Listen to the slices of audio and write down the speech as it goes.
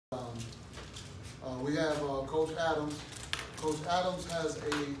We have Coach Adams. Coach Adams has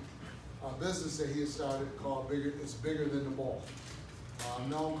a business that he has started called It's Bigger Than the Ball. I've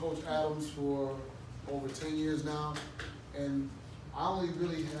known Coach Adams for over 10 years now, and I only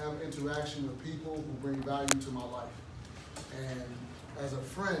really have interaction with people who bring value to my life. And as a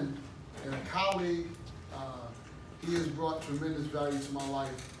friend and a colleague, he has brought tremendous value to my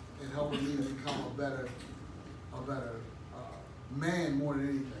life in helping me to become a better man more than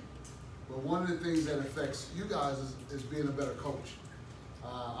anything. But one of the things that affects you guys is being a better coach.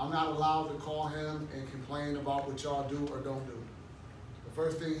 I'm not allowed to call him and complain about what y'all do or don't do. The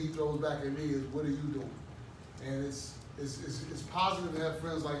first thing he throws back at me is, what are you doing? And it's positive to have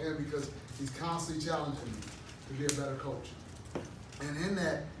friends like him because he's constantly challenging me to be a better coach. And in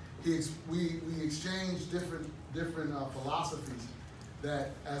that, we exchange different philosophies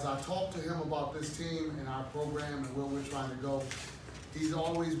that as I talk to him about this team and our program and where we're trying to go, he's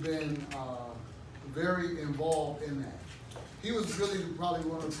always been very involved in that. He was really probably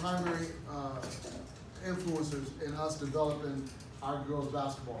one of the primary influencers in us developing our girls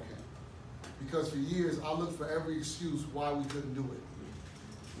basketball camp. Because for years, I looked for every excuse why we couldn't do it.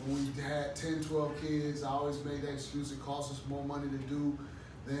 When we had 10, 12 kids, I always made that excuse. It cost us more money to do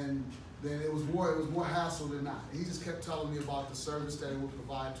than it was more hassle than not. He just kept telling me about the service that it would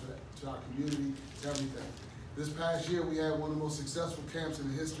provide to our community, to everything. This past year, we had one of the most successful camps in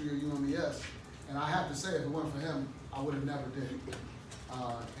the history of UMES. And I have to say, if it weren't for him, I would have never did it.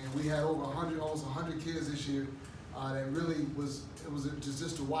 And we had over almost 100 kids this year. That really was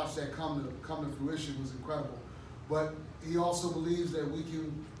just to watch that come to fruition was incredible. But he also believes that we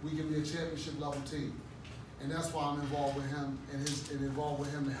can be a championship level team, and that's why I'm involved with him and involved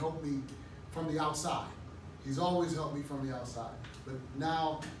with him to help me from the outside. He's always helped me from the outside, but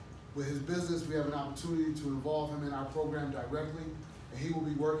now with his business, we have an opportunity to involve him in our program directly, and he will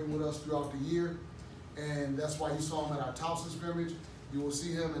be working with us throughout the year. And that's why you saw him at our Towson scrimmage. You will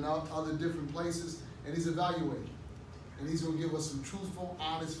see him in other different places, and he's evaluating. And he's going to give us some truthful,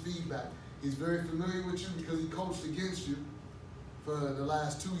 honest feedback. He's very familiar with you because he coached against you for the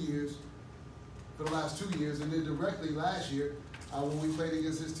last 2 years. And then directly last year when we played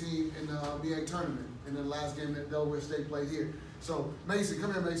against his team in the MEAC tournament in the last game that Delaware State played here. So Mason,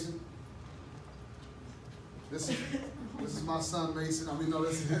 come here, Mason. This is my son, Mason. I mean, no,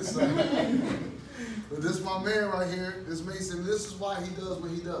 this is his son. But this is my man right here. This Mason. This is why he does what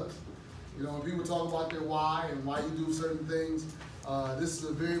he does. You know, when people talk about their why and why you do certain things, this is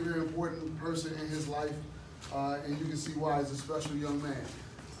a very, very important person in his life, and you can see why he's a special young man.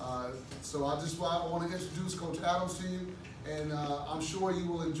 So I want to introduce Coach Adams to you, and I'm sure you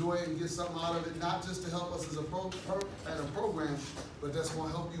will enjoy it and get something out of it, not just to help us as a program, but that's going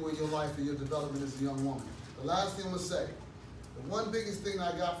to help you in your life and your development as a young woman. The last thing I'm going to say, the one biggest thing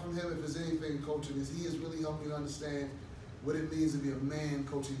I got from him, if there's anything in coaching, is he has really helped me to understand what it means to be a man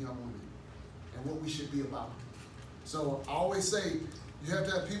coaching young women and what we should be about. So I always say, you have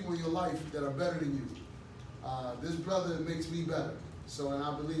to have people in your life that are better than you. This brother makes me better. So, and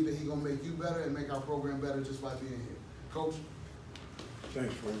I believe that he's going to make you better and make our program better just by being here. Coach?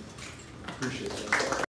 Thanks, Frank. Appreciate that.